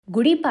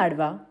Gudi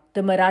Padwa,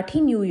 the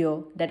Marathi New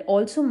Year that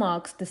also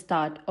marks the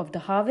start of the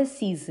harvest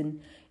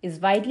season, is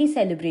widely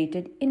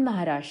celebrated in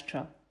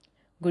Maharashtra.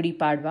 Gudi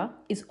Padwa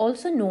is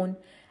also known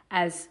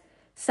as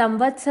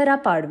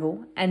Samvatsara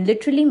Padvo and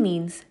literally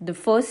means the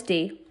first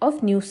day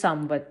of new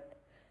Samvat.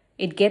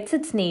 It gets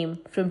its name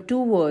from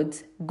two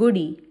words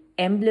Gudi,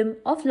 emblem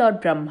of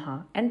Lord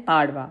Brahma, and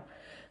Padwa,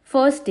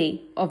 first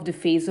day of the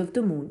phase of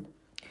the moon.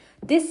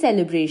 This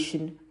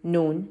celebration,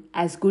 known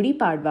as Gudi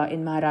Padwa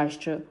in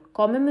Maharashtra,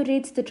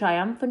 commemorates the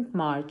triumphant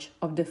march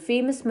of the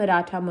famous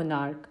Maratha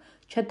monarch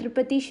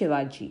Chhatrapati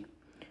Shivaji.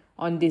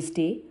 On this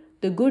day,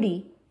 the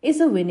Gudi is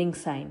a winning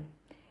sign.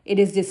 It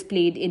is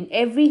displayed in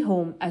every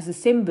home as a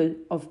symbol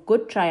of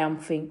good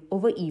triumphing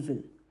over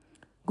evil.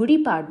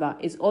 Gudi Padwa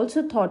is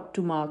also thought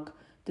to mark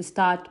the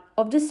start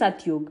of the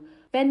Satyug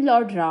when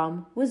Lord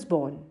Ram was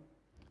born.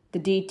 The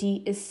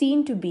deity is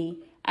seen to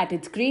be at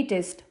its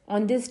greatest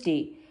on this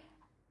day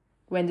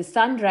when the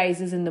sun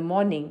rises in the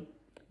morning.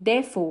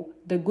 Therefore,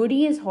 the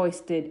Gudi is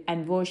hoisted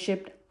and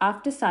worshipped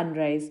after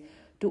sunrise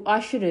to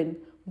usher in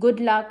good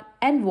luck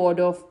and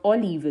ward off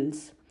all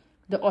evils.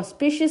 The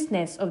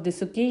auspiciousness of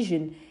this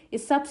occasion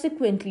is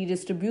subsequently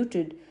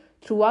distributed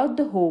throughout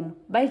the home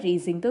by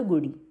raising the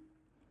Gudi.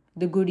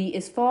 The Gudi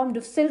is formed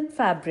of silk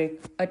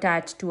fabric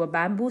attached to a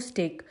bamboo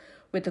stick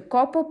with a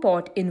copper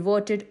pot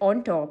inverted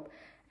on top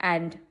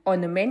and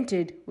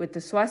ornamented with a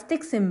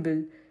swastik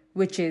symbol,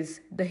 which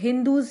is the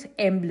Hindu's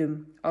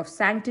emblem of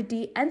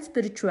sanctity and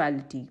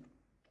spirituality.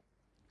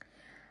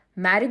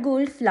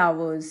 Marigold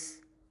flowers,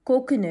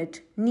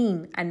 coconut,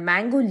 neem, and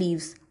mango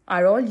leaves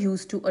are all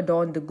used to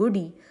adorn the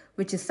Gudi,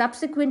 which is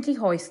subsequently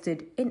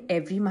hoisted in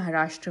every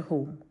Maharashtra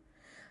home.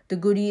 The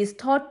Gudi is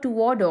thought to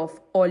ward off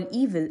all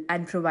evil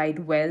and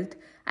provide wealth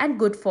and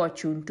good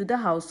fortune to the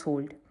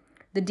household.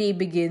 The day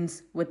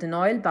begins with an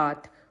oil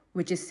bath,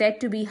 which is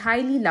said to be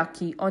highly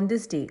lucky on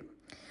this day.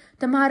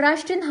 The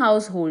Maharashtrian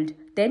household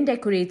then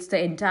decorates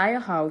the entire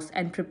house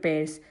and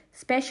prepares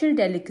special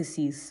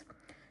delicacies.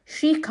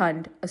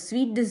 Shrikhand, a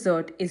sweet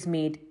dessert, is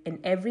made in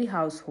every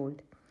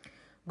household.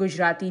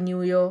 Gujarati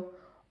New Year,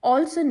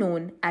 also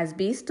known as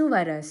Bestu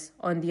Varas,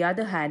 on the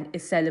other hand,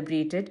 is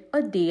celebrated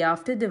a day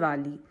after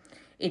Diwali.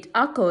 It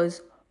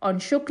occurs on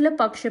Shukla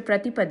Paksha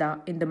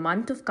Pratipada in the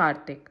month of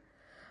Kartik.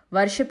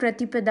 Varsha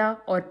Pratipada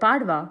or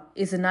Padwa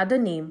is another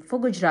name for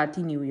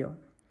Gujarati New Year.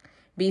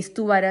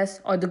 Bestu Varas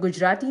or the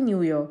Gujarati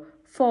New Year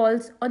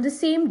falls on the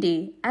same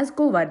day as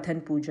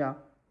Govardhan Puja.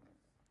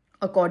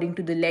 According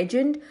to the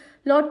legend,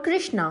 Lord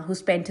Krishna, who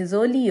spent his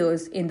early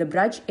years in the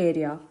Braj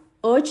area,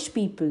 urged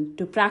people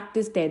to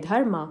practice their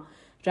dharma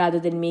rather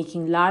than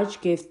making large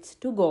gifts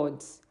to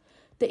gods.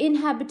 The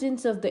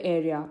inhabitants of the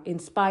area,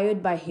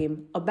 inspired by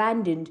him,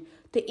 abandoned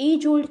the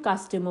age-old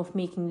custom of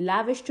making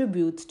lavish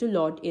tributes to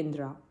Lord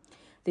Indra.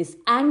 This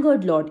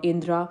angered Lord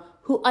Indra,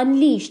 who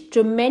unleashed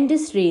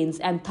tremendous rains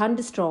and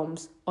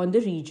thunderstorms on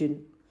the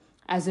region.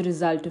 As a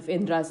result of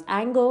Indra's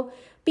anger,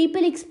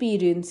 people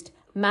experienced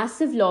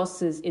massive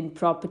losses in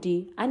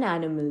property and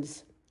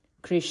animals.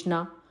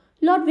 Krishna,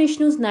 Lord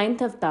Vishnu's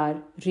ninth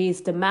avatar,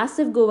 raised the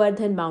massive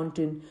Govardhan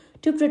mountain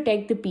to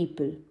protect the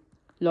people.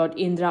 Lord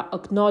Indra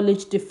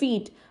acknowledged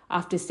defeat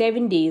after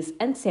 7 days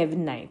and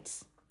 7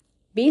 nights.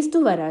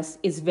 Bestu Varas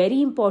is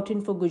very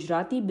important for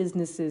Gujarati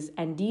businesses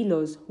and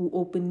dealers who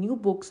open new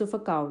books of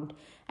account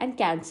and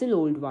cancel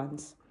old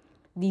ones.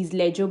 These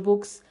ledger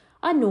books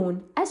are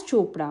known as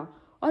Chopra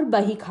or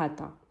Bahi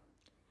Khata.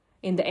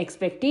 In the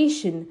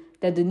expectation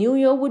that the new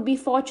year would be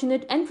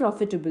fortunate and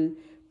profitable,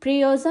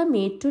 prayers are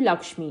made to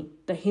Lakshmi,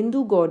 the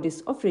Hindu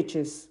goddess of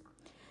riches.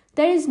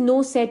 There is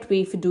no set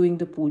way for doing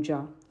the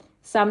puja.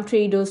 Some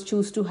traders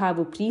choose to have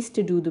a priest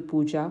to do the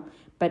puja,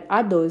 but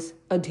others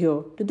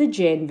adhere to the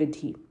Jain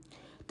Vidhi.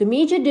 The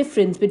major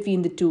difference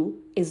between the two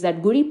is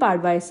that Gudi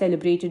Padwa is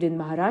celebrated in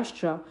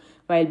Maharashtra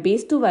while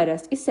Bestu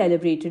Varas is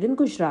celebrated in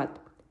Gujarat.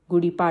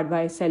 Gudi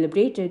Padwa is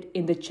celebrated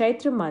in the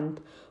Chaitra month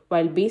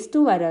while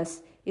Bestu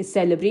Varas is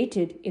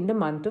celebrated in the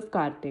month of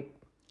Kartik.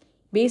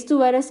 Bestu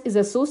Varas is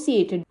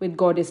associated with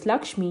goddess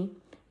Lakshmi,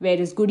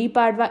 whereas Gudi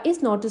Padwa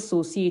is not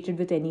associated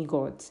with any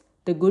gods.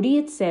 The Gudi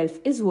itself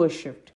is worshipped.